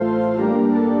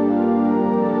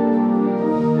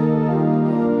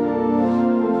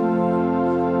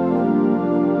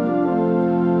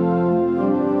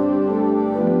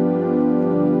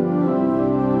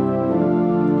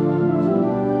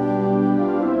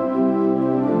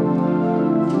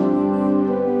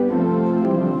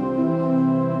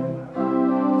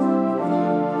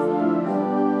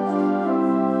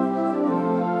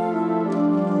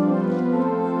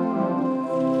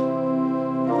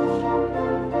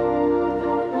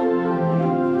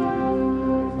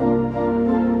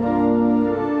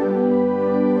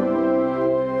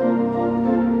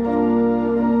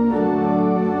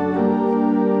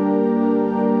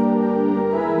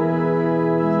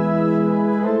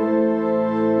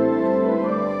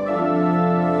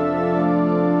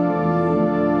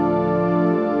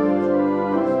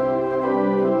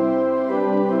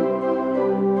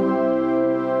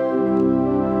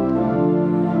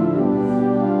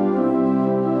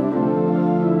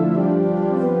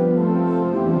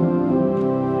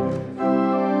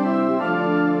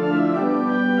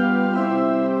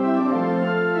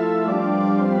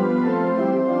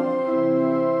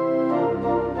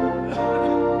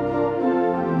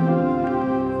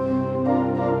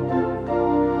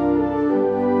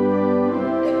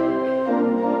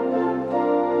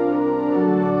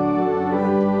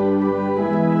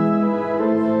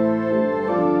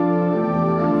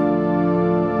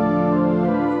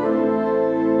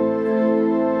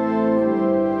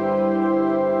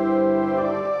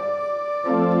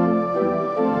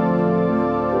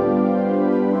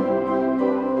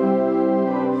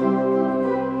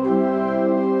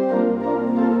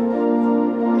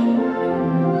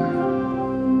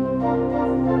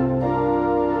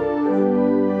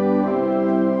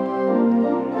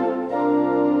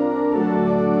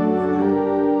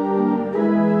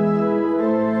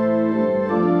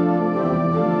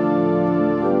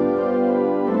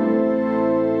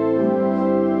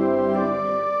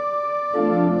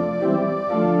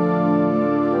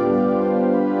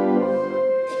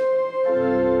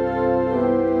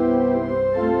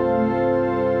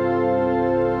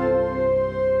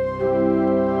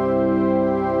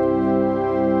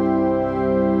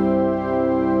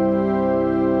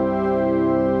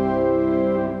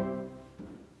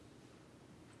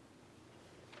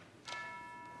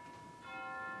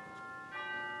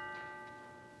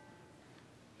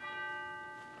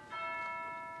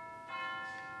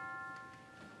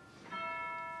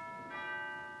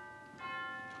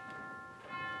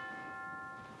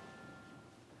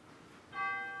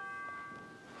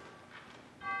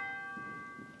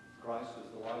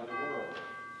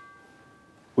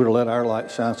We're to let our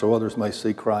light shine so others may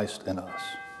see Christ in us.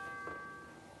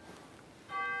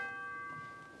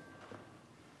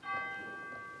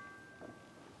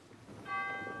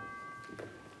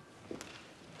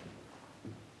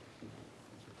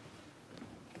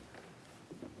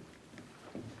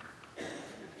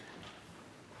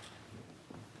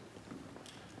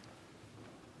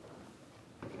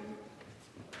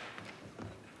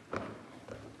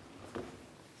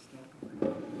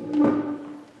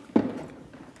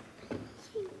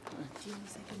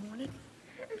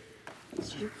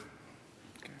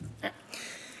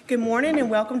 Good morning and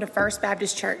welcome to First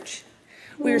Baptist Church.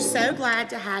 We are so glad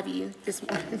to have you this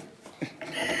morning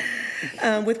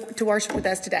to worship with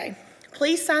us today.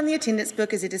 Please sign the attendance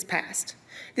book as it is passed.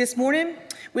 This morning,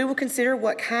 we will consider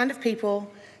what kind of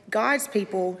people God's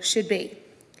people should be.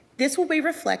 This will be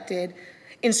reflected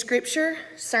in scripture,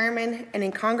 sermon, and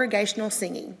in congregational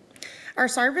singing. Our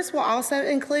service will also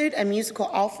include a musical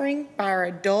offering by our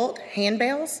adult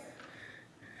handbells.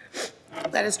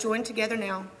 Let us join together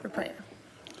now for prayer.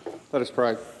 Let us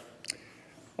pray.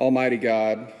 Almighty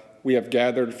God, we have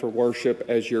gathered for worship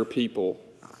as your people.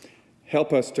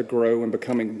 Help us to grow in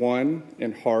becoming one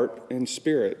in heart and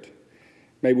spirit.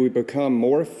 May we become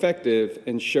more effective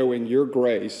in showing your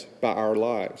grace by our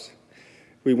lives.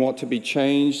 We want to be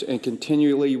changed and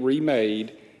continually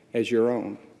remade as your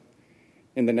own.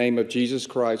 In the name of Jesus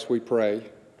Christ we pray.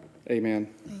 Amen.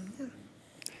 Amen.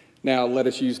 Now let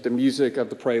us use the music of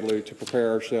the prelude to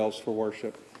prepare ourselves for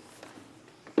worship.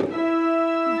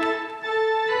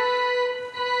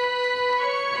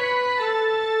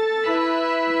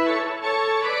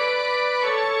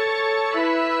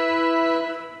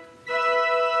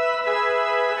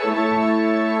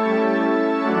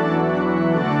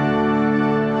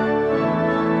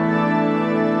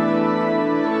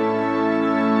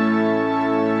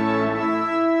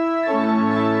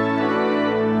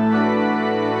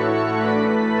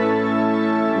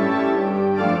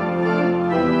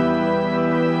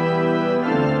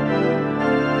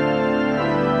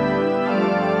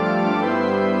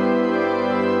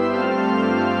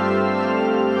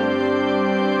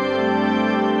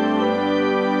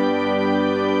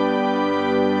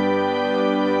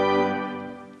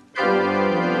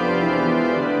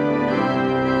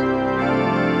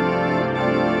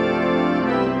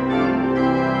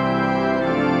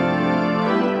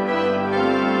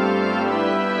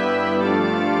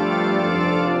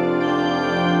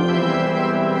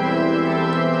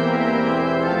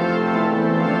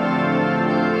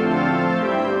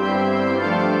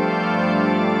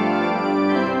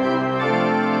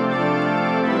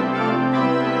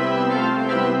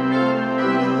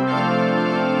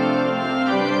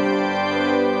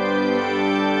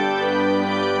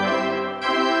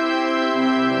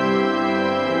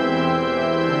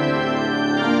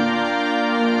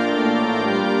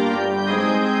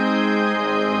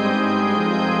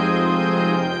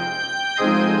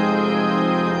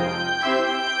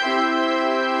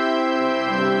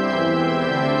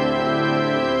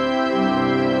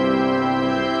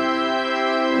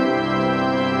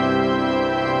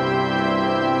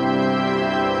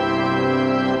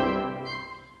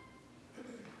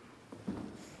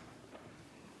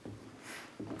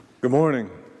 Good morning.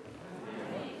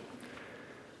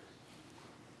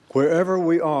 Wherever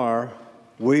we are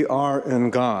in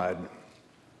God.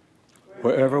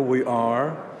 Wherever we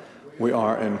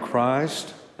are in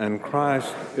Christ, and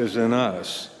Christ is in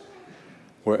us.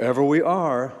 Wherever we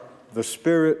are, the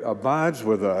Spirit abides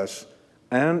with us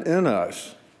and in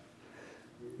us.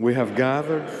 We have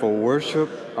gathered for worship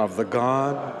of the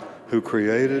God who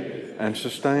created and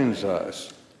sustains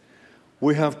us.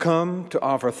 We have come to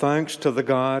offer thanks to the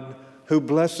God who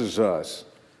blesses us.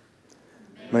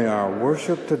 May our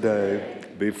worship today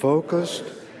be focused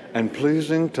and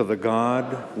pleasing to the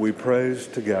God we praise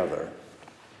together.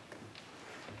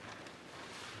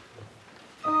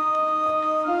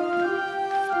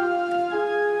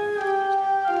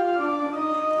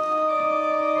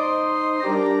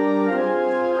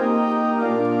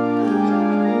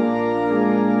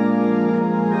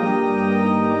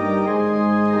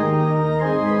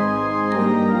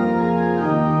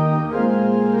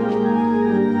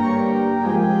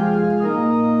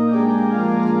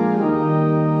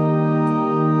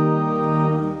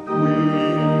 We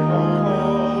are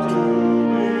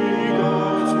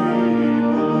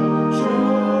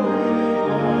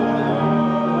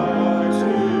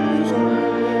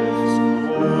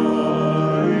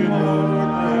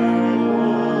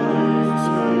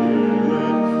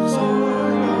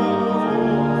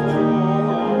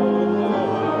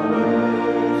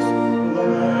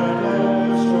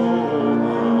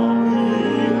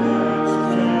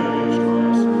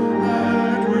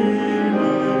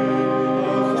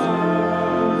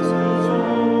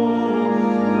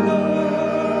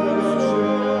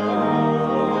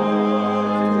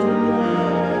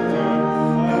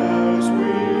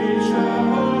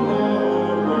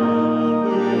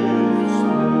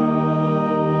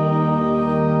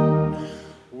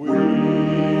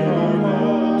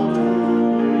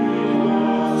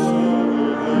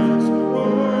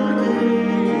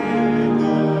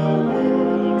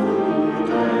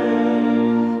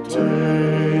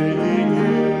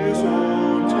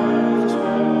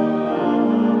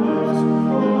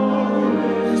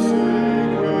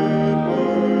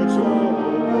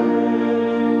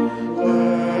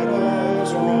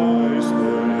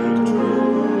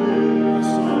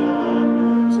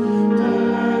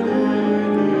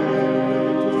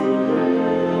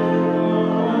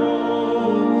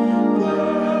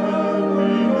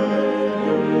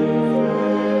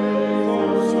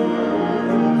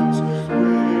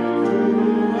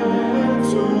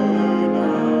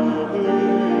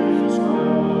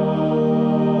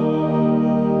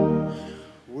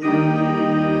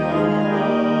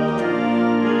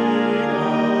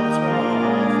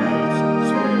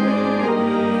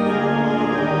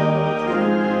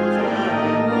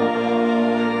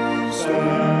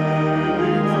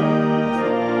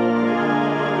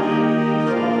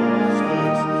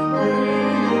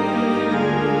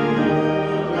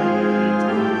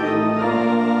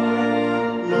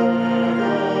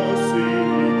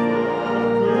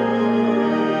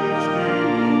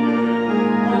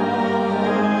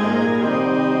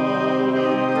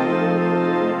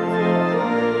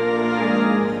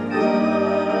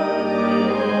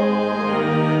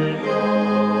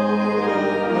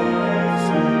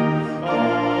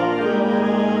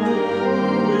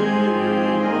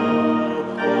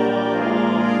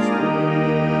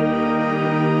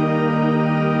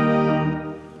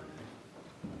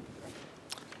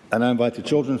And I invite the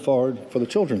children forward for the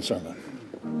children's sermon.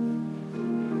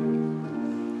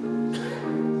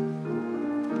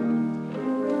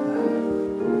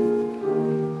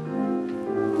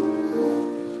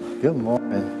 Good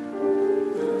morning.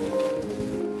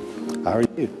 How are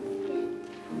you?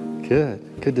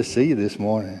 Good. Good to see you this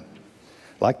morning.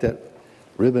 Like that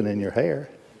ribbon in your hair.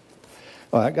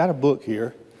 Well, I got a book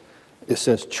here. It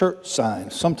says church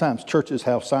signs. Sometimes churches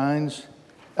have signs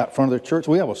out front of their church.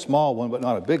 We have a small one, but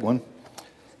not a big one.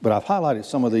 But I've highlighted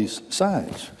some of these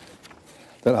signs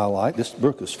that I like. This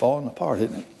book is falling apart,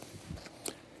 isn't it?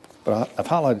 But I've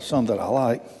highlighted some that I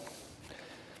like.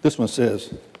 This one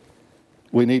says,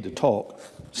 "We need to talk,"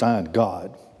 signed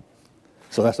God.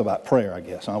 So that's about prayer, I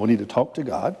guess. We need to talk to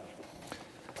God.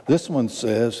 This one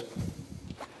says,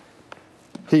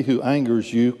 "He who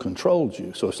angers you controls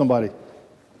you." So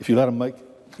if you let them make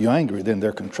you angry, then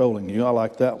they're controlling you. I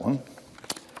like that one.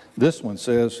 This one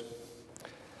says,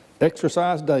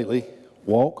 "Exercise daily,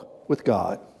 walk with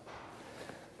God."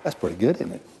 That's pretty good,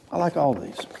 isn't it? I like all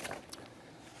these.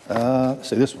 Let's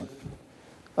see this one.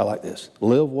 I like this.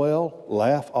 "Live well,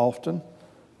 laugh often,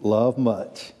 love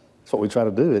much." That's what we try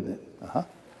to do, isn't it? All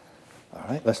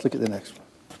right, let's look at the next one.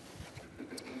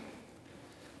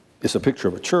 It's a picture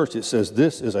of a church. It says,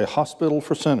 "This is a hospital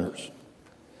for sinners."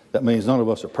 That means none of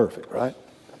us are perfect, right?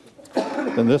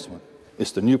 Then this one,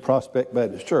 it's the New Prospect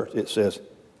Baptist Church. It says,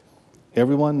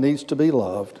 "Everyone needs to be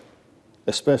loved,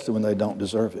 especially when they don't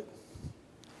deserve it."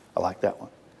 I like that one.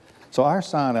 So our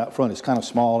sign out front is kind of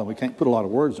small and we can't put a lot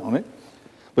of words on it.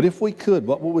 But if we could,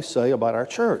 what would we say about our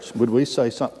church? Would we say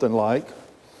something like,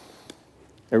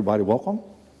 "Everybody welcome"?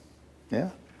 Yeah.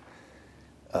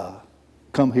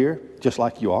 "Come here just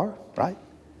like you are," right?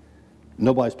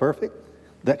 "Nobody's perfect,"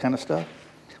 that kind of stuff.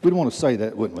 We'd want to say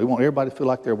that, wouldn't we? We want everybody to feel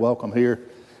like they're welcome here.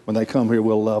 When they come here,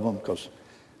 we'll love them because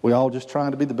we're all just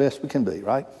trying to be the best we can be,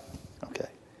 right? Okay.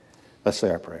 Let's say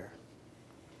our prayer.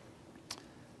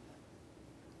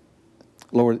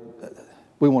 Lord,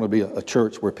 we want to be a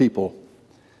church where people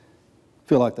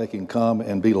feel like they can come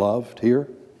and be loved here.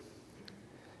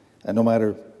 And no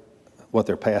matter what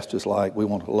their past is like, we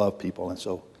want to love people. And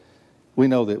so we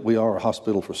know that we are a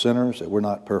hospital for sinners, that we're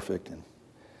not perfect. And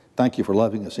thank you for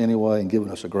loving us anyway and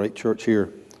giving us a great church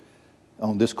here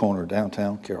on this corner of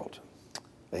downtown Carrollton.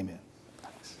 Amen.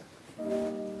 Thanks.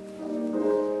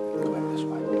 Go back this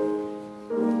way.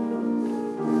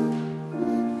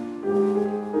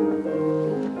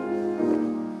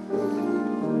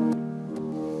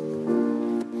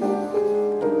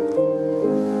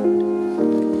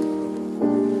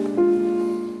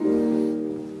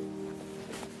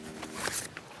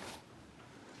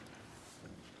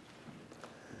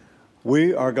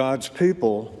 We are God's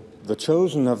people, the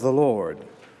chosen of the Lord,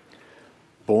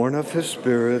 born of His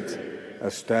Spirit,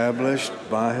 established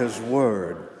by His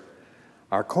Word.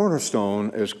 Our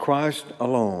cornerstone is Christ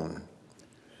alone.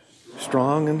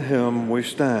 Strong in Him we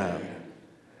stand.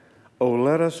 Oh,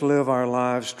 let us live our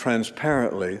lives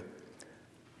transparently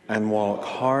and walk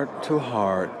heart to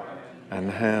heart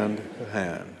and hand to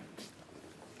hand.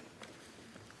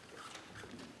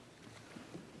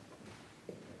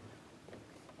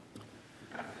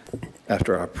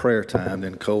 After our prayer time,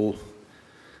 then Cole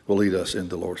will lead us in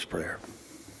the Lord's Prayer.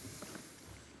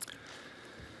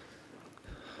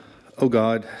 Oh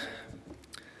God,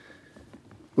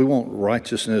 we want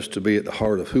righteousness to be at the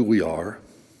heart of who we are,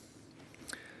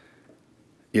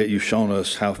 yet you've shown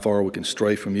us how far we can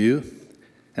stray from you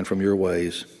and from your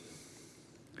ways.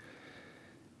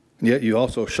 And yet you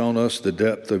also shown us the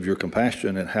depth of your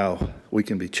compassion and how we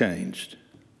can be changed.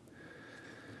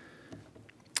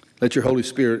 Let your Holy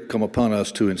Spirit come upon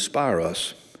us to inspire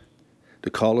us,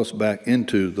 to call us back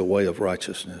into the way of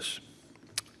righteousness.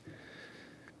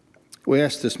 We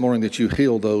ask this morning that you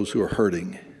heal those who are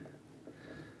hurting,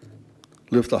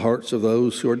 lift the hearts of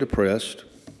those who are depressed,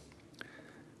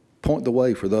 point the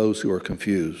way for those who are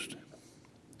confused,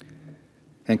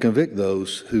 and convict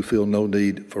those who feel no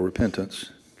need for repentance.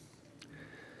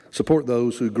 Support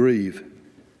those who grieve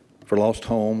for lost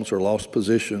homes or lost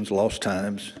positions, lost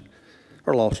times,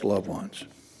 or lost loved ones.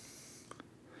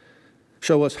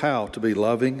 Show us how to be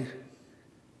loving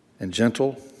and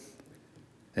gentle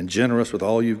and generous with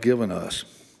all you've given us,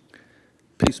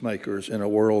 peacemakers in a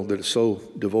world that is so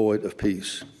devoid of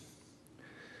peace.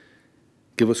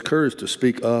 Give us courage to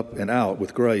speak up and out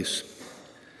with grace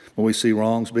when we see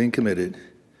wrongs being committed,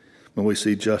 when we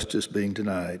see justice being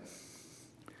denied.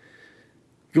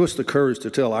 Give us the courage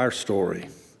to tell our story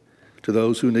to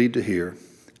those who need to hear.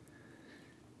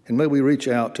 And may we reach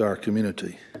out to our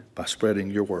community by spreading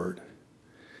your word.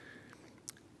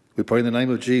 We pray in the name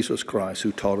of Jesus Christ,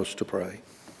 who taught us to pray.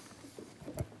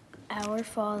 Our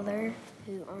Father,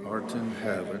 who art in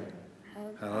heaven,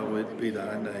 hallowed be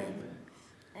thy name.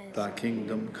 Thy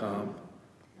kingdom come,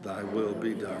 thy will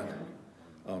be done,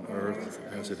 on earth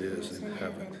as it is in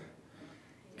heaven.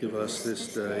 Give us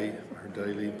this day our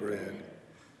daily bread,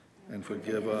 and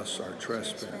forgive us our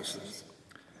trespasses,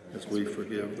 as we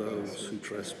forgive those who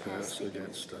trespass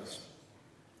against us.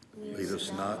 Lead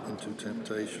us not into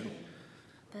temptation,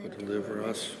 but deliver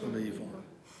us from evil.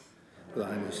 For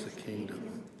thine is the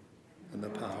kingdom, and the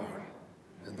power,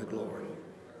 and the glory,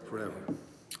 forever.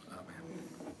 Amen.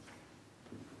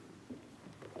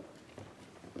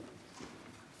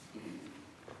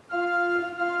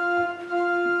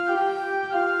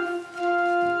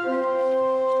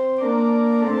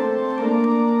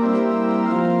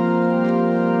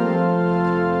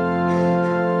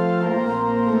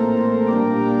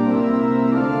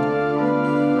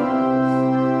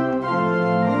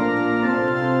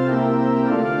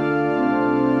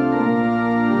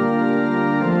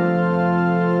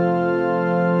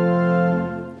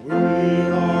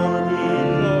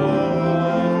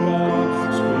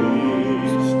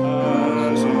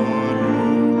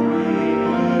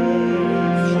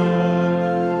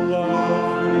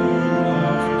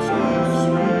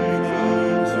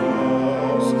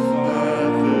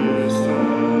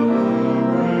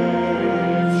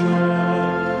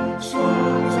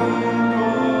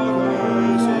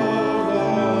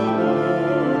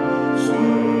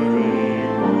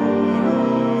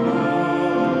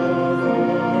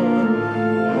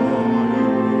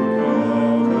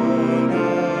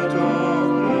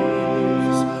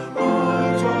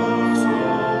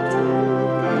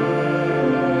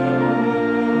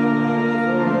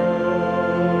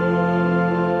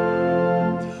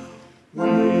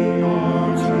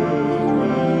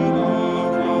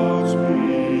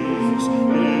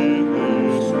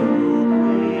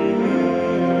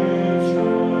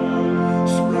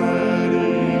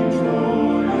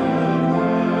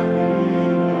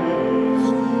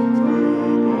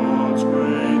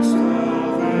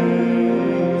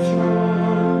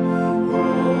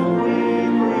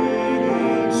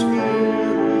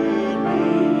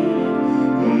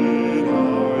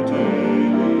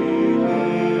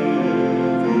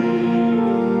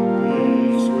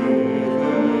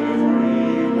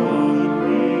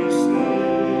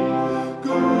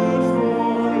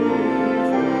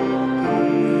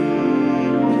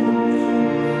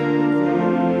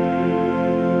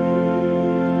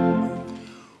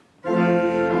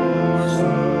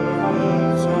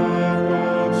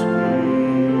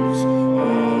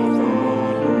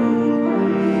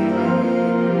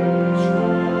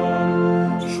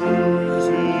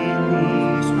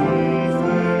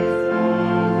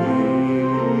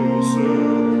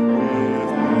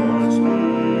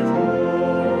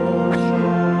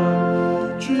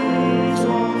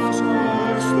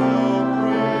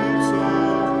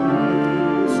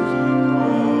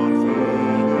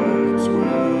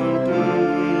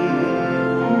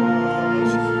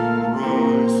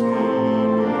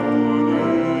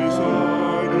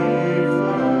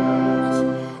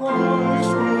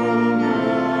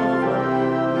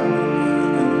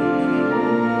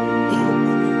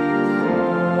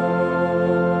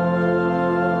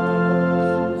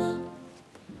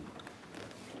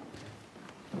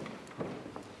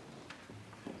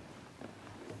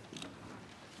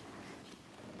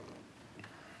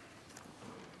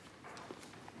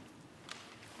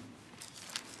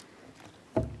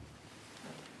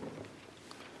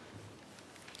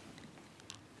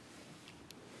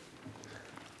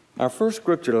 Our first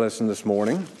scripture lesson this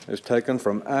morning is taken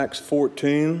from Acts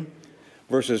 14,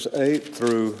 verses 8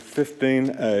 through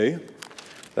 15a.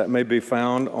 That may be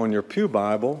found on your pew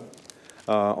Bible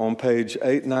on page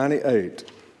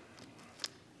 898,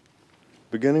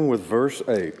 beginning with verse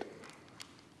 8.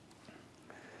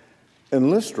 In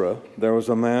Lystra, there was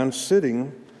a man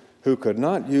sitting who could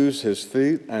not use his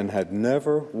feet and had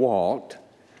never walked,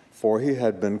 for he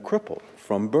had been crippled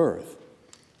from birth.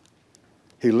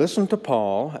 He listened to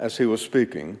Paul as he was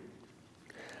speaking,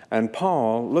 and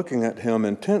Paul, looking at him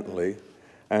intently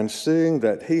and seeing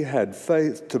that he had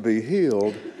faith to be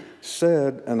healed,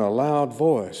 said in a loud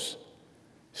voice,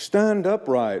 "Stand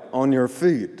upright on your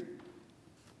feet."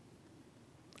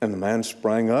 And the man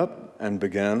sprang up and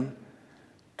began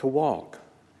to walk.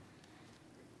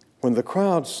 When the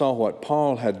crowd saw what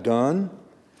Paul had done,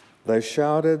 they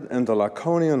shouted in the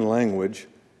Lycaonian language,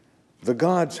 "The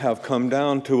gods have come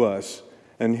down to us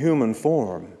in human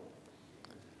form."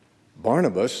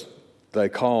 Barnabas they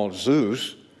called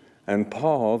Zeus, and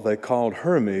Paul they called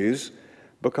Hermes,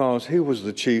 because he was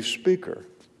the chief speaker.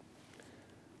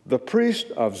 The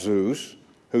priest of Zeus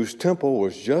whose temple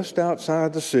was just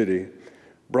outside the city,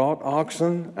 brought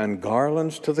oxen and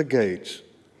garlands to the gates.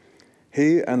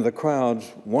 He and the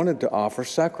crowds wanted to offer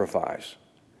sacrifice.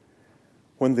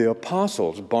 When the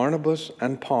apostles Barnabas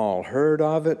and Paul heard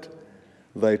of it,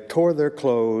 they tore their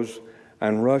clothes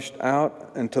and rushed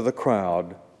out into the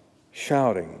crowd,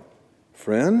 shouting,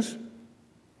 "Friends,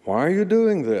 why are you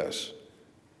doing this?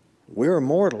 We're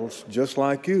mortals just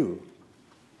like you."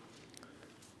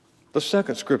 The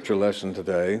second scripture lesson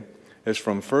today is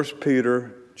from 1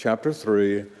 Peter chapter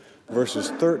 3, verses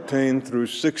 13 through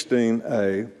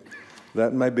 16a.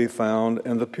 That may be found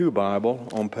in the Pew Bible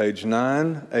on page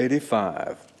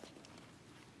 985,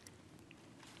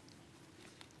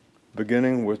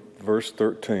 beginning with verse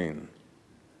 13.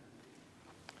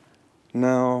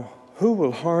 "Now, who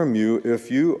will harm you if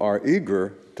you are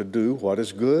eager to do what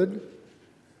is good?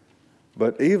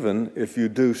 But even if you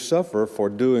do suffer for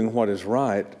doing what is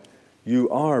right, you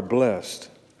are blessed.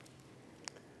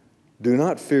 Do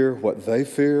not fear what they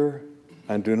fear,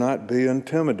 and do not be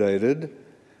intimidated,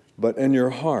 but in your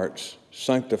hearts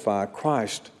sanctify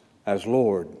Christ as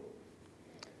Lord.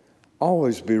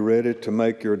 Always be ready to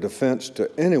make your defense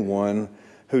to anyone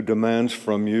who demands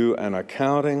from you an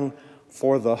accounting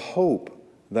for the hope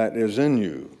that is in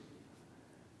you.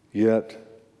 Yet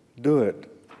do it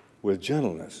with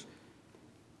gentleness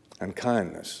and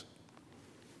kindness."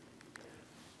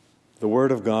 The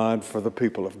word of God for the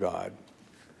people of God.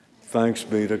 Thanks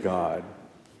be to God.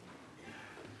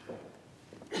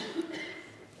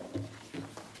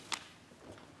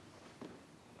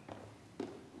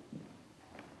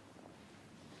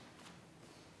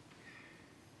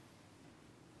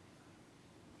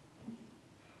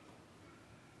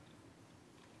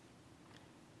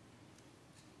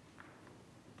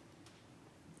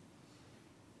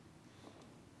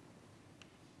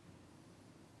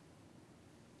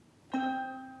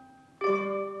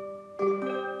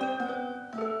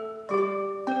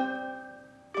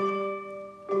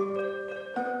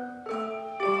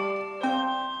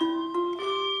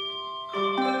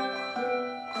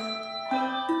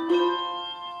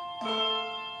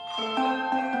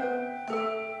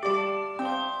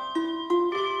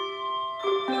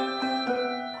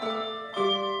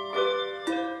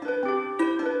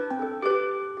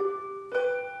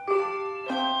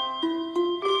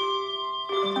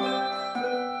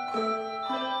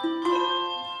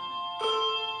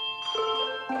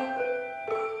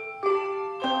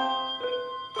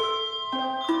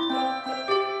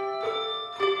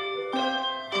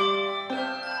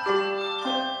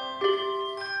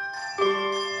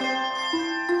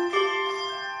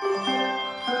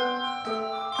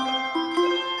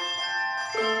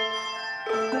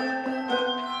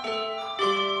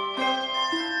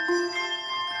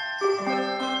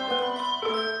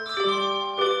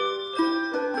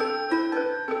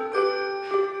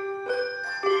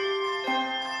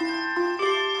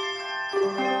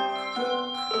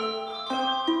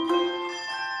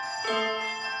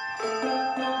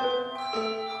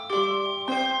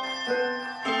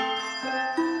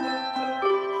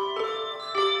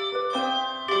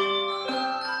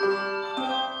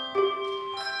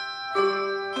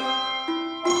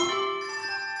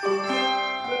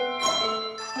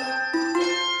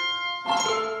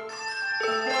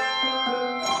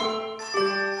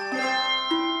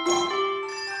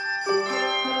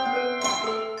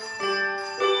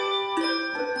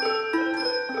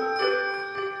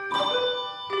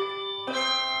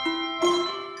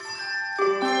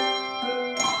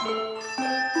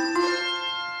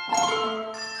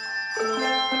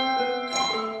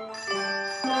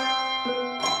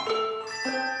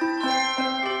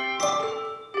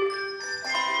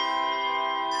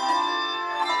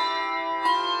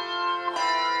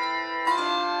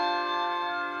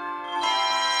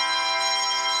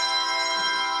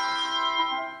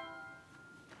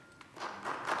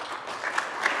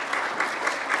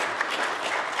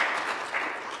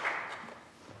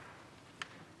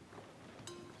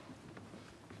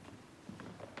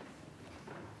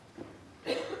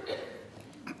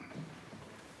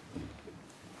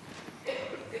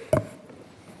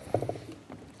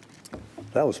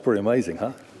 That was pretty amazing,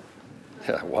 huh?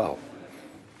 Yeah, wow.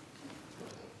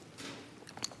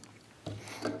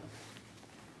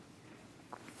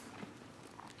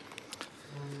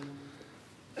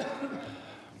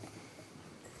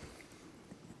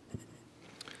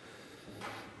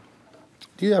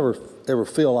 Do you ever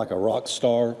feel like a rock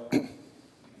star?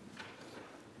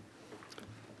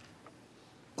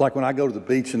 Like when I go to the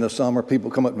beach in the summer, people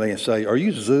come up to me and say, "Are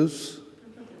you Zeus?"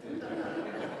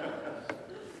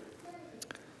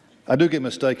 I do get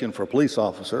mistaken for a police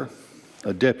officer,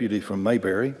 a deputy from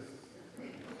Mayberry.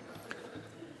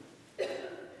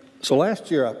 So last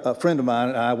year, a friend of mine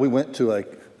and I, we went to a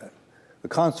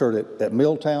concert at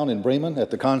Milltown in Bremen,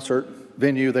 at the concert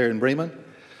venue there in Bremen.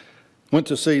 Went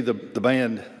to see the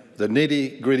band, the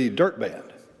Nitty Gritty Dirt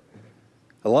Band.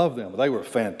 I love them. They were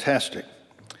fantastic.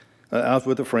 I was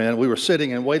with a friend. We were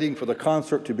sitting and waiting for the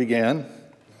concert to begin.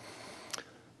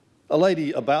 A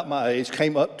lady about my age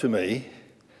came up to me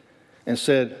and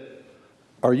said,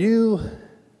 "Are you?"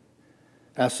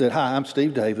 I said, "Hi, I'm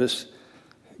Steve Davis.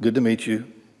 Good to meet you."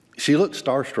 She looked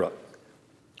starstruck.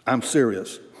 I'm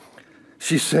serious.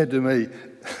 She said to me,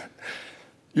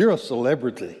 "You're a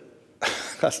celebrity."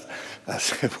 I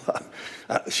said, well,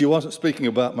 she wasn't speaking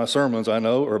about my sermons, I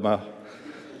know, or my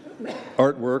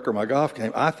artwork or my golf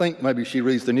game. I think maybe she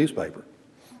reads the newspaper.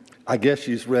 I guess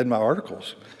she's read my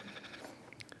articles.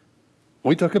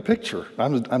 We took a picture.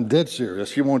 I'm dead serious.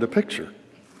 She wanted a picture.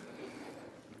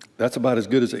 That's about as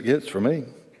good as it gets for me.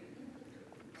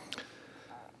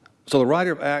 So the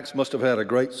writer of Acts must have had a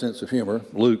great sense of humor,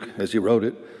 Luke, as he wrote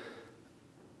it.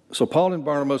 So Paul and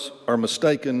Barnabas are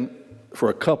mistaken for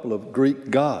a couple of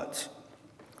Greek gods.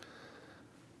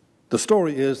 The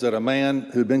story is that a man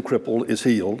who'd been crippled is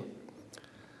healed.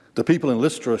 The people in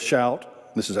Lystra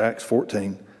shout, this is Acts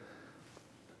 14,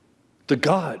 "The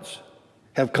gods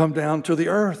have come down to the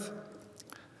earth."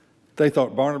 They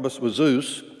thought Barnabas was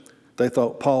Zeus. They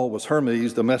thought Paul was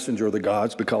Hermes, the messenger of the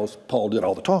gods, because Paul did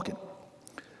all the talking.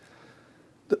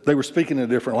 They were speaking in a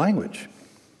different language.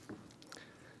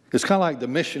 It's kind of like the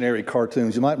missionary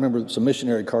cartoons. You might remember some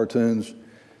missionary cartoons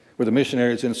where the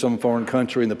missionaries in some foreign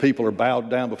country and the people are bowed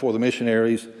down before the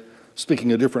missionaries,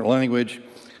 speaking a different language.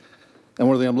 And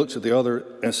one of them looks at the other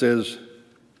and says,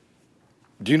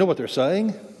 "Do you know what they're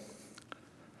saying?"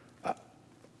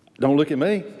 "Don't look at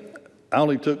me. I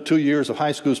only took 2 years of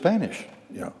high school Spanish."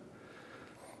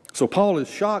 So Paul is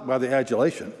shocked by the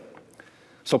adulation.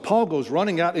 So Paul goes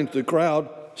running out into the crowd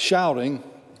shouting,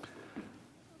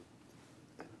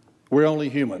 "We're only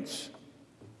humans,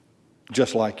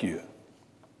 just like you."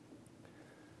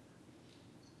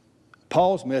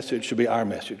 Paul's message should be our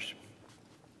message.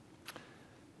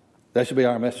 That should be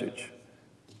our message.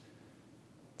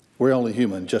 We're only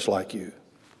human, just like you.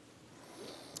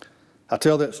 I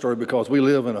tell that story because we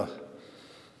live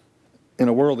in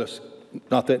a world that's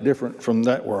not that different from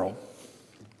that world.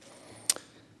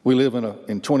 We live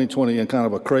in 2020 in kind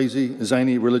of a crazy,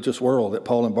 zany religious world that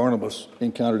Paul and Barnabas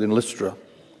encountered in Lystra.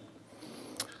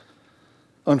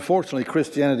 Unfortunately,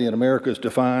 Christianity in America is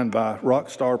defined by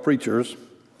rock star preachers,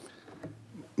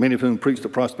 many of whom preach the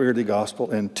prosperity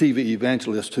gospel, and TV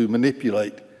evangelists who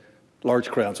manipulate large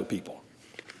crowds of people.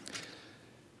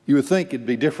 You would think it'd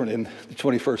be different in the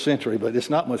 21st century, but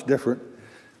it's not much different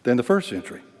than the first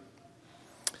century.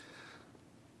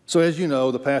 So as you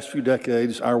know, the past few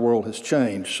decades, our world has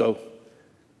changed. So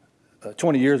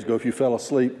 20 years ago, if you fell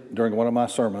asleep during one of my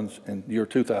sermons in the year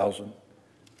 2000,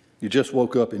 you just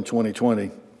woke up in 2020,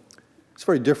 it's a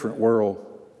very different world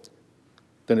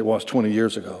than it was 20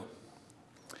 years ago.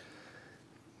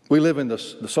 We live in the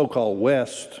so-called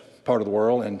West part of the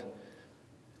world, and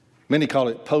many call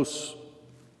it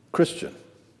post-Christian.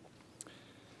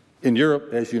 In Europe,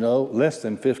 as you know, less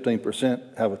than 15%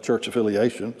 have a church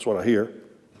affiliation. That's what I hear.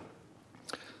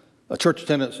 Church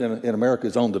attendance in America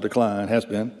is on the decline, has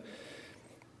been.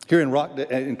 Here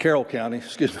in Carroll County,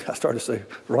 excuse me, I started to say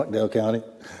Rockdale County.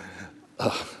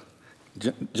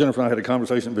 Jennifer and I had a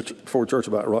conversation before church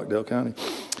about Rockdale County.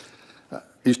 I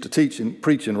used to teach and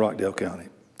preach in Rockdale County.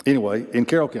 Anyway, in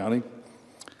Carroll County,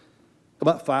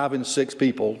 about 5 in 6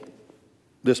 people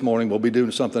this morning will be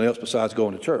doing something else besides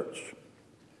going to church.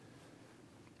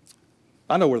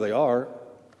 I know where they are.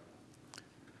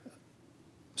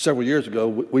 Several years ago,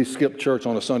 we skipped church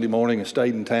on a Sunday morning and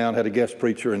stayed in town, had a guest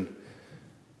preacher, and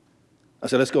I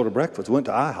said, "Let's go to breakfast." We went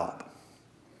to IHOP.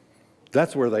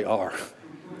 That's where they are.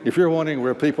 If you're wondering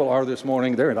where people are this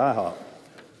morning, they're at IHOP.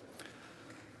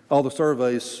 All the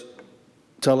surveys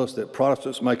tell us that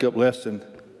Protestants make up less than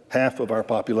half of our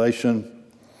population.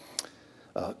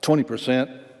 20%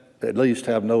 at least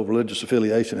have no religious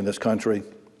affiliation in this country.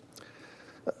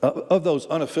 Of those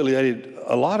unaffiliated,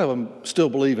 a lot of them still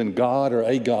believe in God or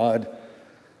a God,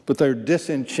 but they're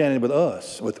disenchanted with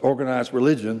us, with organized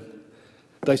religion.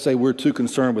 They say we're too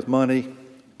concerned with money,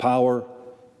 power,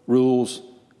 rules,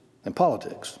 and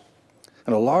politics.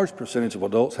 And a large percentage of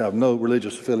adults have no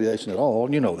religious affiliation at all,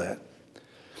 and you know that.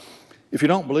 If you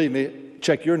don't believe me,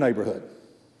 check your neighborhood.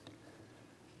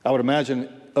 I would imagine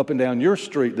up and down your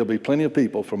street there'll be plenty of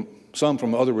people, some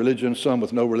from other religions, some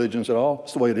with no religions at all.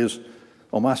 It's the way it is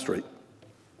on my street.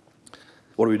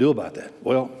 What do we do about that?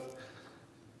 Well,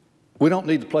 we don't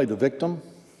need to play the victim.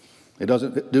 It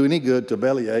doesn't do any good to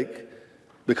bellyache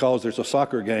because there's a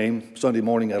soccer game Sunday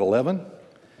morning at 11.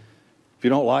 If you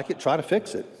don't like it, try to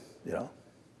fix it,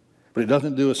 But it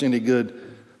doesn't do us any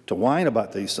good to whine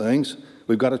about these things.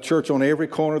 We've got a church on every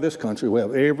corner of this country. We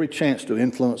have every chance to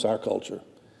influence our culture.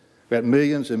 We've got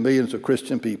millions and millions of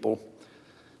Christian people.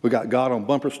 We got God on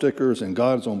bumper stickers and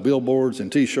God's on billboards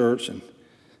and T-shirts, and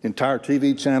entire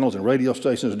TV channels and radio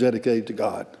stations are dedicated to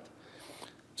God.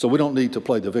 So we don't need to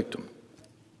play the victim.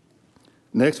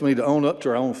 Next, we need to own up to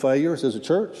our own failures as a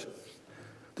church.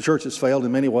 The church has failed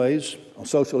in many ways on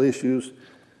social issues,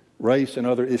 race and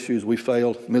other issues. We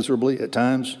failed miserably at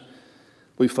times.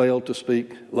 We failed to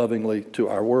speak lovingly to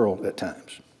our world at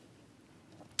times.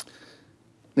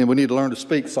 Then we need to learn to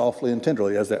speak softly and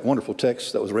tenderly, as that wonderful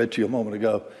text that was read to you a moment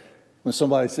ago. When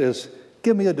somebody says,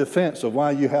 give me a defense of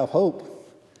why you have hope,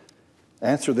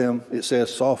 answer them, it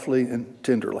says, softly and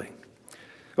tenderly.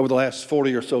 Over the last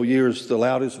 40 or so years, the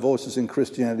loudest voices in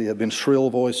Christianity have been shrill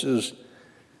voices,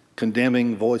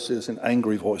 condemning voices, and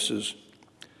angry voices.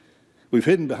 We've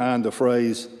hidden behind the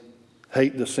phrase,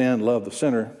 hate the sin, love the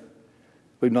sinner.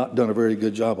 We've not done a very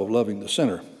good job of loving the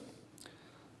sinner.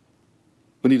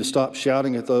 We need to stop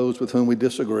shouting at those with whom we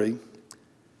disagree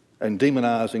and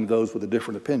demonizing those with a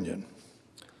different opinion.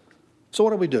 So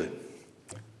what do?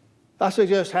 I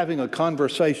suggest having a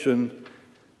conversation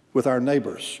with our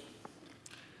neighbors.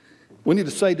 We need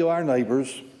to say to our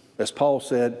neighbors, as Paul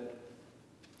said,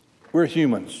 we're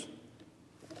humans,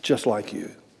 just like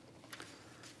you.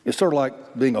 It's sort of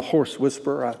like being a horse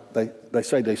whisperer. They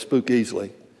say they spook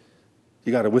easily.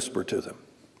 You got to whisper to them.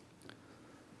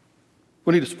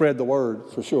 We need to spread the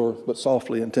word, for sure, but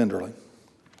softly and tenderly.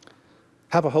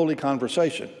 Have a holy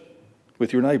conversation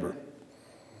with your neighbor.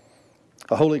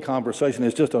 A holy conversation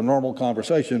is just a normal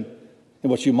conversation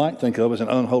in what you might think of as an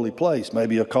unholy place,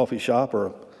 maybe a coffee shop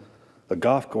or a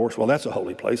golf course. Well, that's a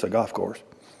holy place, a golf course.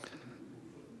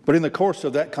 But in the course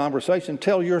of that conversation,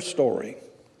 tell your story.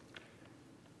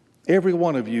 Every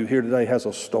one of you here today has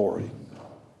a story.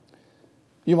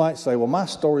 You might say, well, my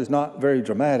story is not very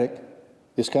dramatic.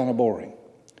 It's kind of boring.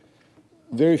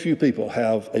 Very few people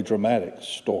have a dramatic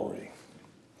story.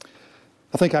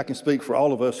 I think I can speak for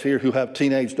all of us here who have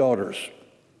teenage daughters.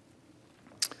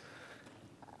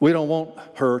 We don't want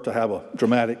her to have a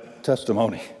dramatic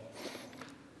testimony.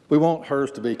 We want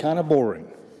hers to be kind of boring.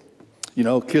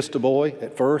 Kissed a boy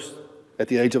at first at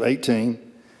the age of 18,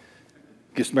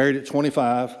 gets married at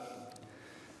 25,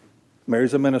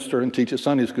 marries a minister and teaches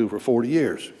Sunday school for 40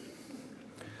 years.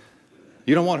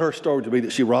 You don't want her story to be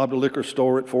that she robbed a liquor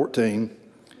store at 14,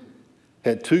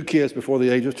 had 2 kids before the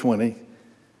age of 20,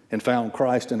 and found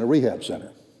Christ in a rehab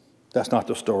center. That's not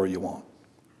the story you want.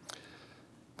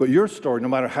 But your story, no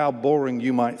matter how boring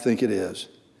you might think it is,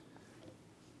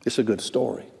 it's a good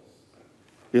story.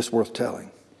 It's worth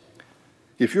telling.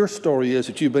 If your story is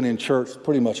that you've been in church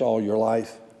pretty much all your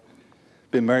life,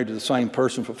 been married to the same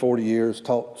person for 40 years,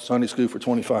 taught Sunday school for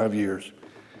 25 years,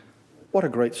 what a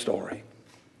great story.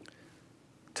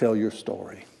 Tell your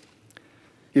story.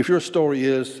 If your story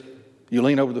is you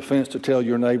lean over the fence to tell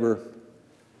your neighbor,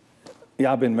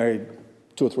 yeah, I've been married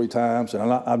 2 or 3 times, and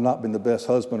I've not been the best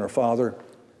husband or father,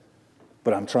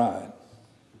 but I'm trying.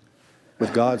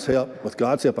 With God's help,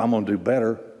 I'm going to do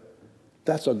better.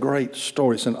 That's a great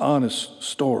story. It's an honest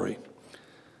story.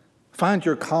 Find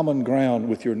your common ground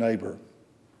with your neighbor.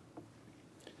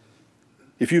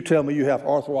 If you tell me you have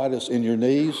arthritis in your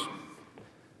knees,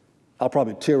 I'll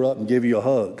probably tear up and give you a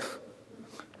hug.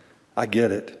 I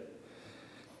get it.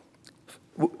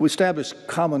 We establish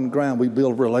common ground. We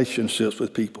build relationships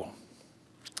with people.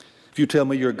 If you tell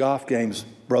me your golf game's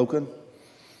broken,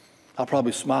 I'll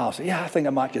probably smile and say, yeah, I think I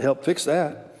might could help fix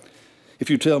that. If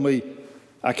you tell me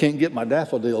I can't get my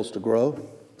daffodils to grow,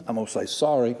 I'm going to say,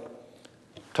 sorry.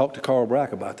 Talk to Carl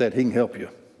Brack about that. He can help you.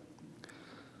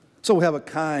 So we have a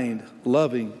kind,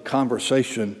 loving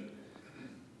conversation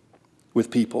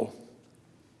with people.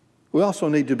 We also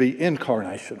need to be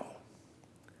incarnational.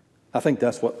 I think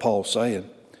that's what Paul's saying.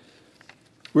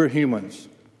 We're humans,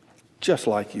 just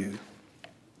like you.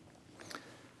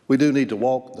 We do need to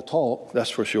walk the talk, that's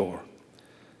for sure.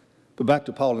 But back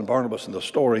to Paul and Barnabas and the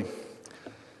story.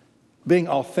 Being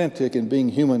authentic and being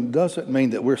human doesn't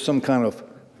mean that we're some kind of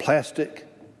plastic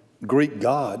Greek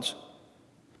gods,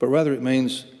 but rather it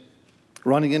means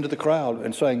running into the crowd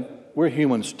and saying, we're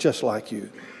humans just like you.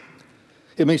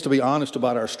 It means to be honest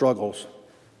about our struggles,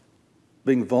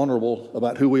 being vulnerable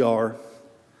about who we are,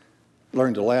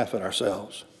 learning to laugh at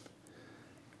ourselves.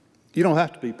 You don't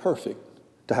have to be perfect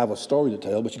to have a story to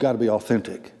tell, but you got to be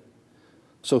authentic.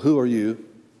 So who are you,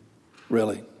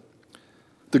 really?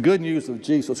 The good news of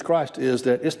Jesus Christ is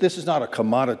that this is not a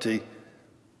commodity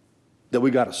that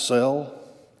we got to sell.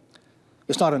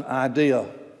 It's not an idea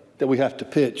that we have to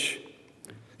pitch.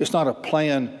 It's not a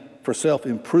plan for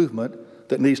self-improvement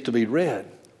that needs to be read.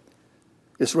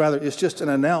 It's just an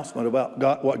announcement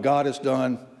about what God has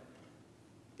done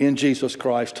in Jesus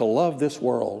Christ to love this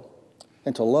world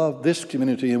and to love this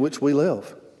community in which we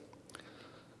live.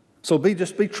 So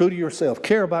just be true to yourself.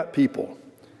 Care about people.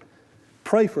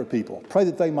 Pray for people. Pray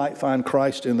that they might find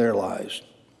Christ in their lives.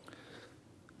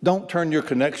 Don't turn your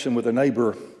connection with a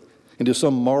neighbor into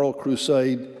some moral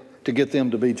crusade to get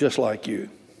them to be just like you.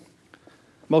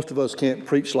 Most of us can't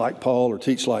preach like Paul or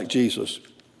teach like Jesus.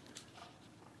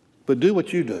 But do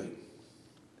what you do.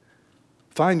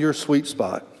 Find your sweet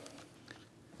spot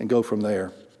and go from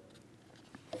there.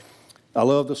 I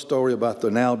love the story about the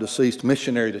now deceased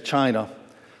missionary to China,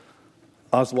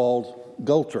 Oswald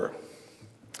Golter.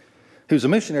 He was a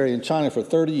missionary in China for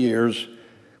 30 years,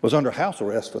 was under house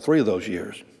arrest for 3 of those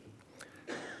years.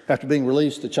 After being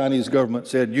released, the Chinese government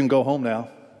said, "You can go home now."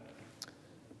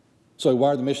 So he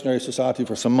wired the Missionary Society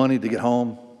for some money to get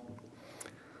home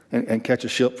and catch a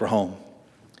ship for home.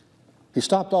 He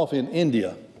stopped off in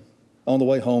India on the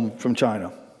way home from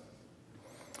China.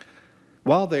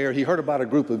 While there, he heard about a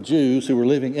group of Jews who were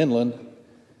living inland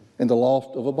in the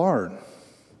loft of a barn.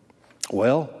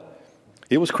 Well,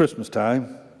 it was Christmas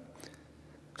time,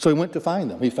 so he went to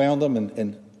find them. He found them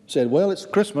and said, "Well, it's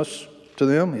Christmas," to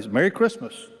them. He said, "Merry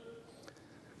Christmas."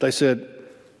 They said,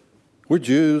 "We're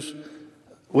Jews.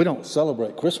 We don't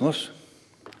celebrate Christmas."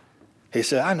 He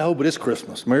said, "I know, but it's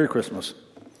Christmas. Merry Christmas.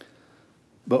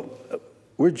 But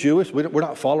we're Jewish. We're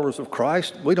not followers of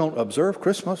Christ. We don't observe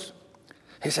Christmas."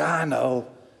 He said, "I know,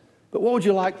 but what would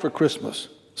you like for Christmas?"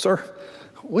 "Sir,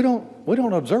 we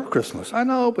don't observe Christmas." "I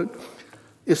know, but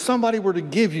if somebody were to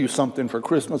give you something for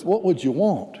Christmas, what would you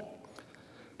want?"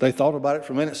 They thought about it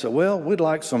for a minute and said, "Well, we'd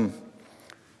like some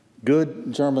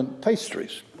good German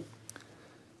pastries."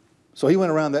 So he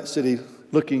went around that city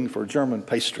looking for German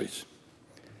pastries.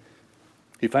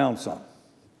 He found some.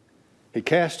 He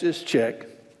cashed his check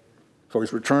for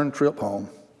his return trip home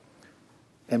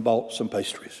and bought some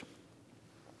pastries.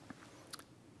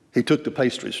 He took the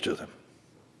pastries to them.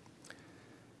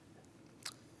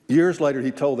 Years later,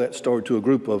 he told that story to a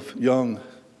group of young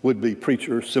would-be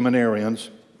preachers, seminarians.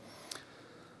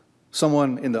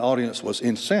 Someone in the audience was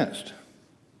incensed.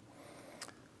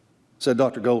 Said,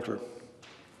 "Dr. Golter,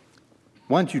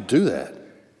 why didn't you do that?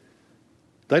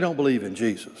 They don't believe in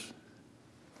Jesus."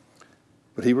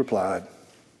 But he replied,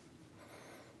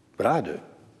 "But I do.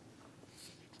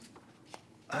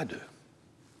 I do."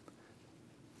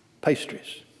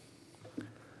 Pastries.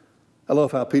 I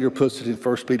love how Peter puts it in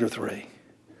 1 Peter 3.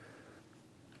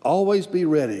 Always be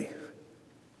ready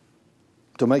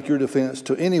to make your defense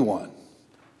to anyone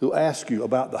who asks you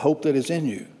about the hope that is in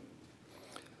you.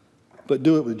 But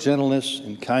do it with gentleness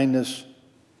and kindness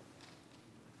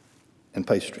and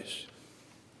pastries.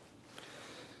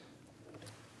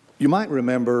 You might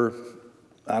remember,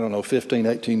 15,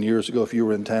 18 years ago, if you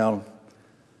were in town,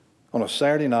 on a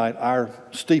Saturday night, our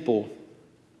steeple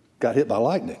got hit by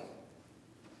lightning.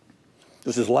 It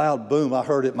was this loud boom. I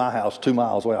heard it at my house 2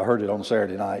 miles away. I heard it on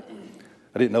Saturday night.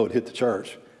 I didn't know it hit the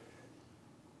church.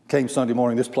 Came Sunday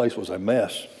morning, this place was a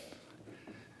mess.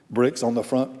 Bricks on the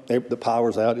front, the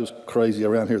power's out. It was crazy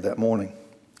around here that morning.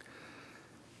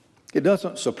 It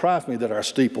doesn't surprise me that our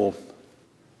steeple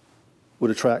would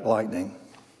attract lightning.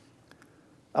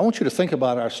 I want you to think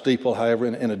about our steeple, however,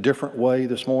 in a different way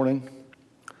this morning.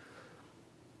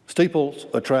 Steeples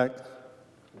attract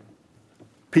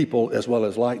people as well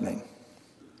as lightning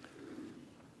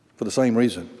for the same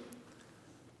reason.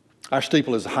 Our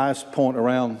steeple is the highest point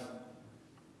around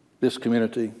this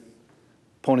community,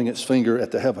 pointing its finger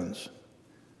at the heavens.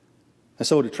 And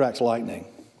so it attracts lightning.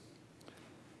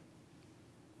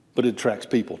 But it attracts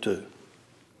people too.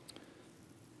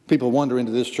 People wander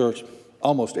into this church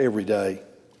almost every day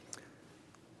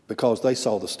because they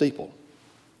saw the steeple.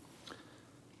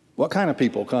 What kind of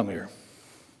people come here?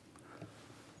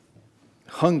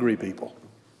 Hungry people,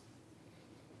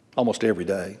 almost every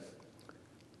day.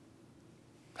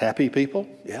 Happy people,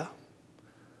 yeah.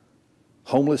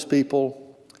 Homeless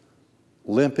people,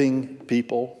 limping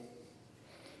people,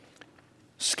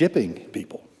 skipping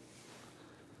people.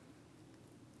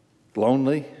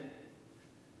 Lonely,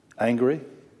 angry,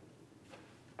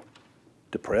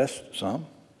 depressed, some.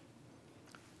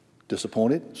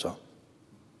 Disappointed, some.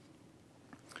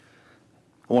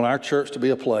 I want our church to be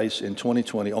a place in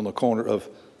 2020 on the corner of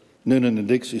Noonan and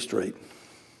Dixie Street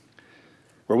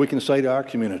where we can say to our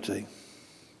community,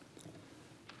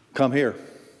 "Come here.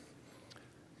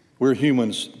 We're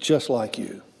humans just like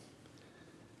you.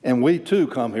 And we too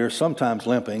come here sometimes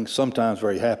limping, sometimes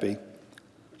very happy,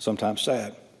 sometimes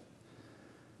sad.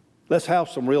 Let's have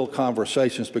some real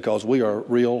conversations because we are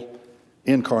real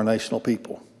incarnational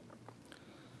people.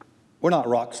 We're not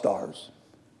rock stars.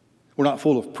 We're not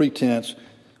full of pretense.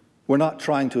 We're not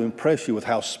trying to impress you with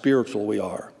how spiritual we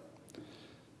are.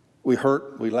 We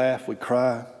hurt, we laugh, we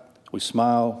cry, we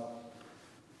smile,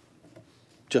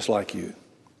 just like you.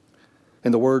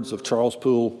 In the words of Charles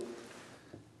Poole,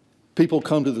 people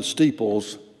come to the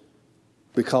steeples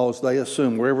because they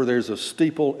assume wherever there's a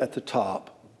steeple at the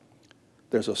top,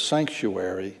 there's a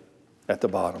sanctuary at the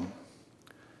bottom.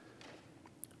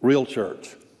 Real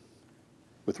church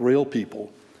with real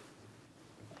people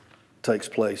takes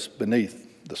place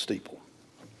beneath the steeple.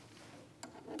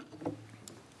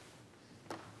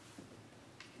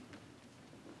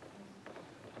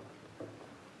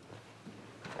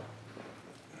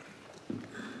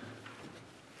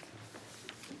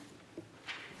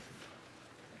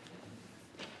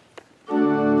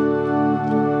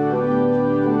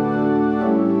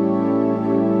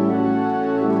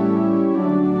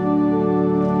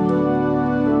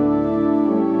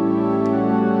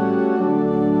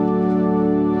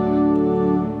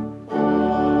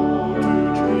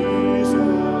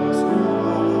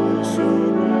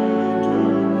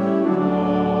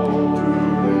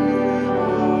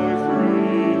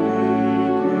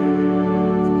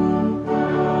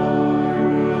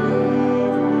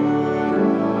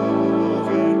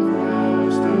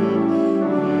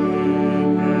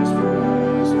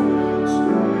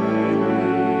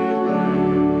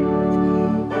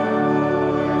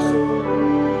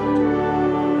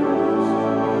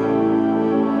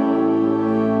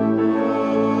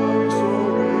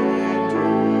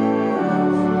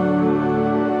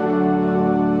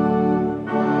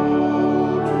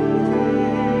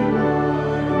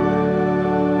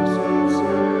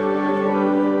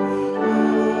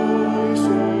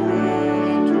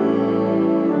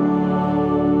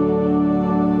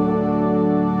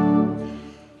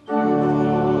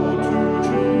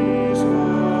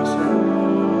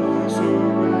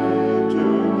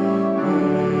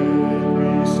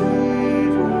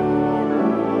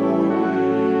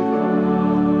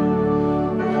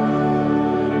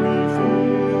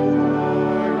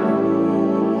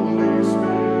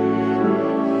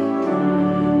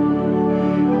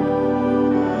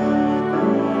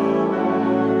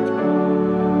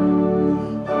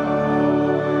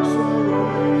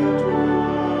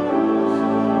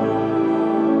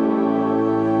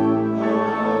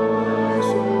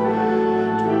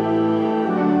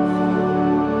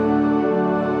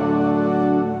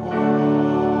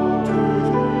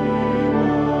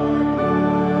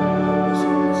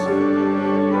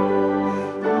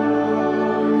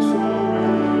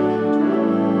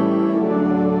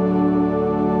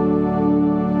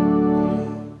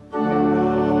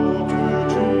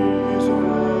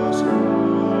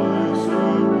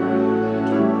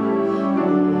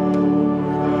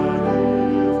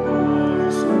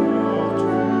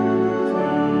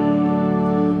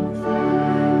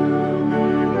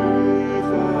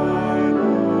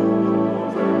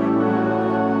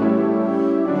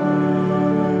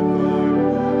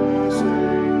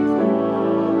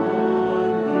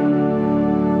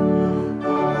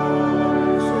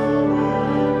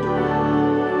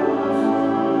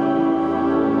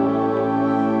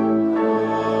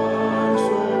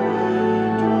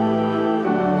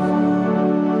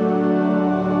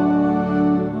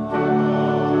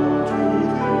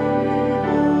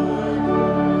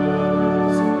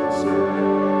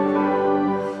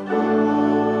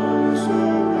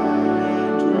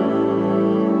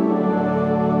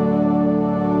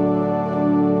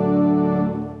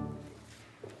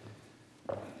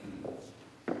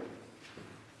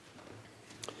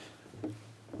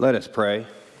 Let us pray.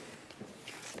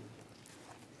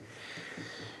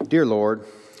 Dear Lord,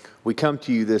 we come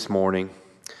to you this morning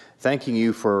thanking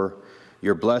you for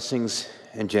your blessings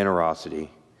and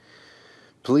generosity.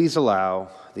 Please allow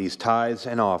these tithes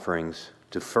and offerings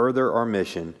to further our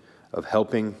mission of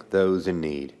helping those in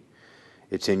need.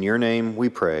 It's in your name we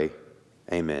pray.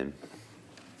 Amen.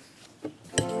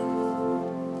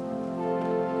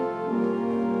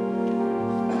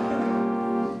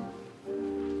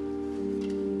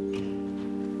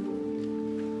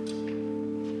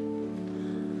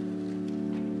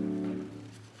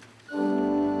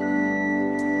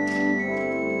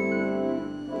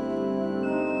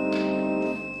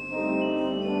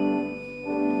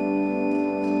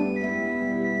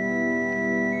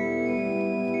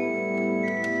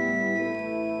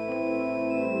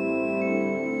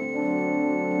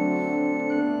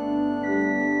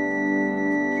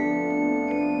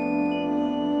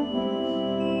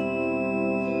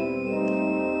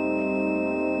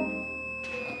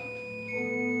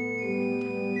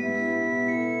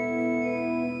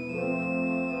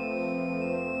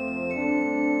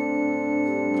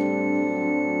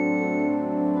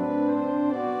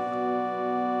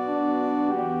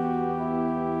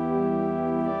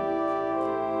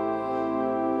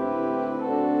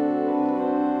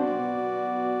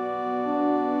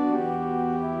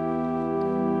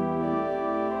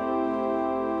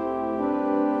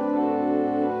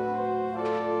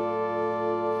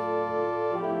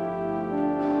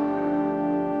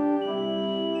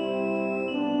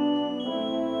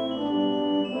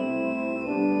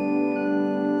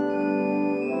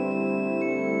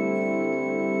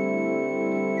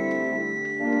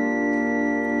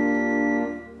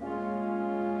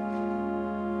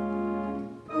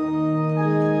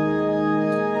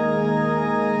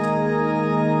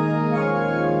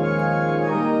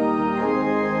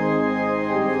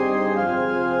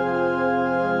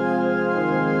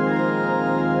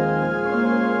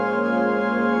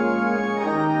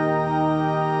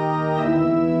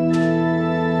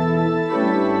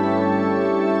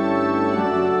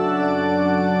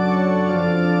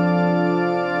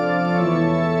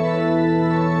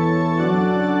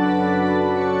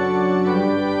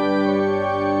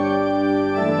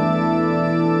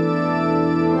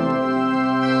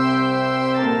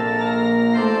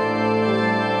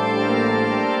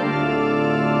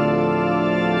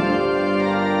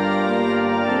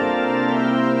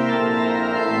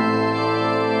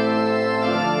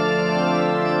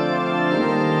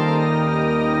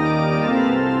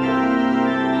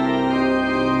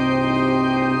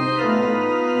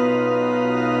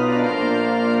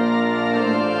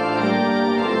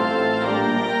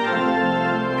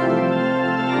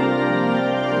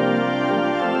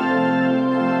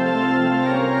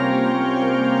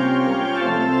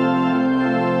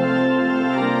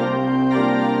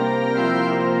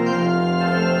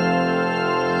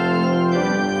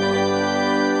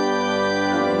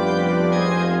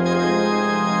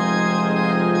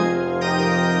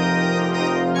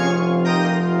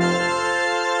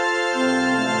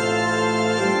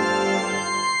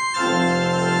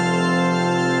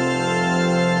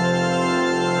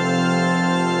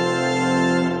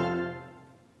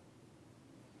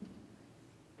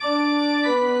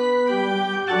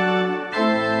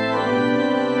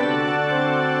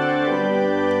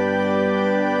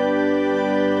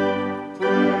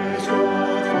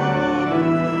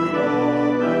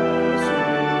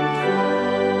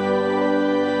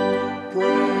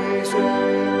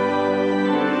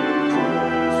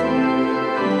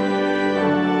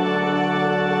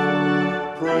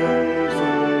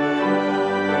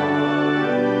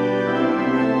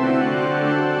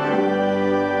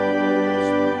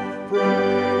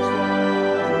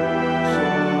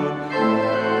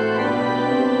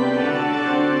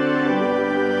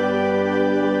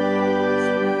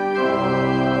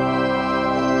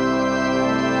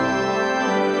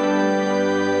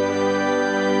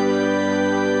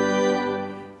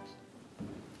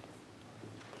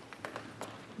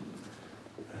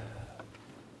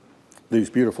 These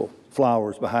beautiful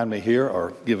flowers behind me here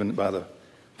are given by the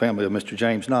family of Mr.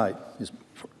 James Knight,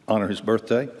 honor his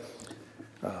birthday.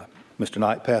 Mr.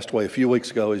 Knight passed away a few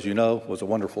weeks ago, as you know, was a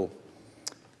wonderful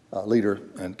leader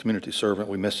and community servant.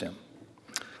 We miss him.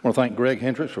 I want to thank Greg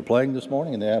Hendricks for playing this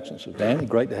morning in the absence of Danny.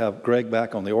 Great to have Greg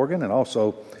back on the organ, and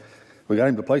also we got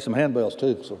him to play some handbells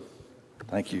too, so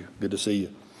thank you. Good to see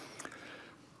you.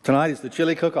 Tonight is the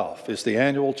chili cook-off. It's the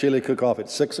annual chili cook-off at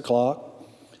 6 o'clock.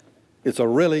 It's a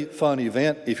really fun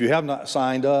event. If you have not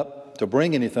signed up to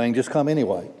bring anything, just come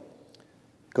anyway,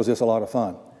 because it's a lot of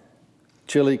fun.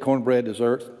 Chili, cornbread,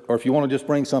 desserts, or if you want to just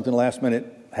bring something last minute,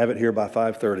 have it here by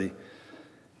 5:30. It's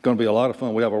going to be a lot of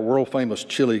fun. We have a world-famous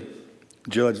chili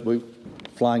judge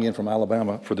flying in from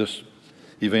Alabama for this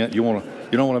event. You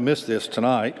don't want to miss this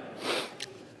tonight.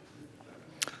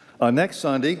 Next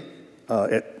Sunday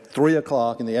at 3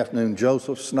 o'clock in the afternoon,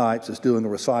 Joseph Snipes is doing the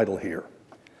recital here.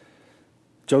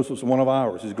 Joseph's one of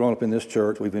ours. He's grown up in this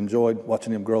church. We've enjoyed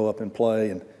watching him grow up and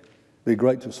play, and it'd be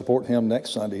great to support him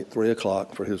next Sunday at 3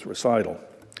 o'clock for his recital.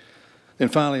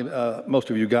 And finally, most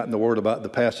of you gotten the word about the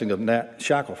passing of Nat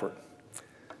Shackelford.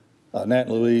 Nat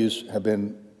and Louise have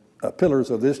been pillars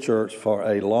of this church for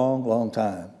a long, long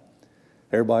time.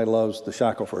 Everybody loves the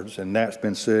Shacklefords, and Nat's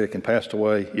been sick and passed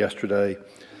away yesterday.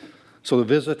 So the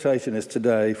visitation is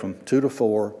today from 2 to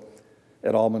 4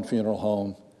 at Almond Funeral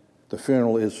Home. The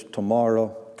funeral is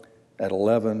tomorrow at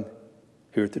 11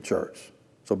 here at the church.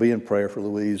 So be in prayer for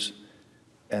Louise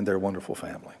and their wonderful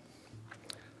family.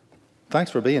 Thanks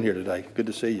for being here today. Good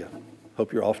to see you.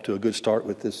 Hope you're off to a good start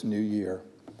with this new year.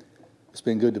 It's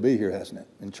been good to be here, hasn't it,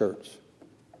 in church,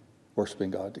 worshiping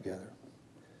God together.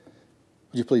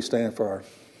 Would you please stand for our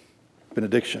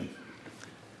benediction?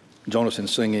 Join us in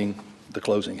singing the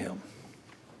closing hymn.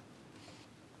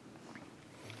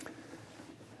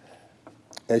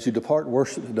 As you depart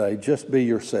worship today, just be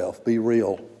yourself, be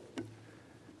real,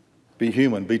 be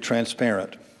human, be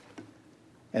transparent,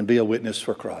 and be a witness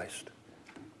for Christ.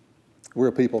 We're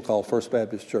a people called First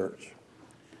Baptist Church,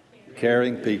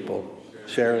 caring people,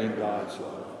 sharing God's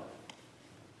love.